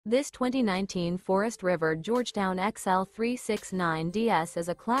This 2019 Forest River Georgetown XL 369DS is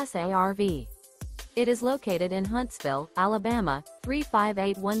a Class A RV. It is located in Huntsville, Alabama,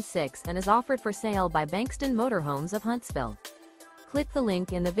 35816 and is offered for sale by Bankston Motorhomes of Huntsville. Click the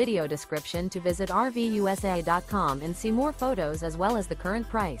link in the video description to visit RVUSA.com and see more photos as well as the current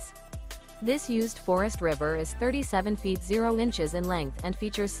price. This used Forest River is 37 feet 0 inches in length and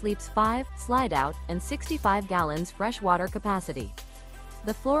features sleeps 5, Slideout, and 65 gallons fresh water capacity.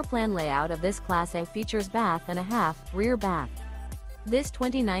 The floor plan layout of this Class A features bath and a half, rear bath. This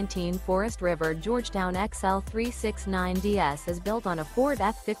 2019 Forest River Georgetown XL 369DS is built on a Ford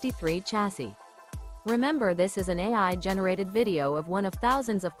F-53 chassis. Remember, this is an AI-generated video of one of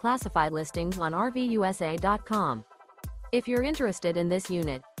thousands of classified listings on RVUSA.com. If you're interested in this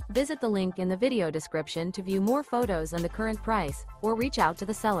unit, visit the link in the video description to view more photos and the current price, or reach out to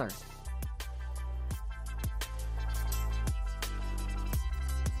the seller.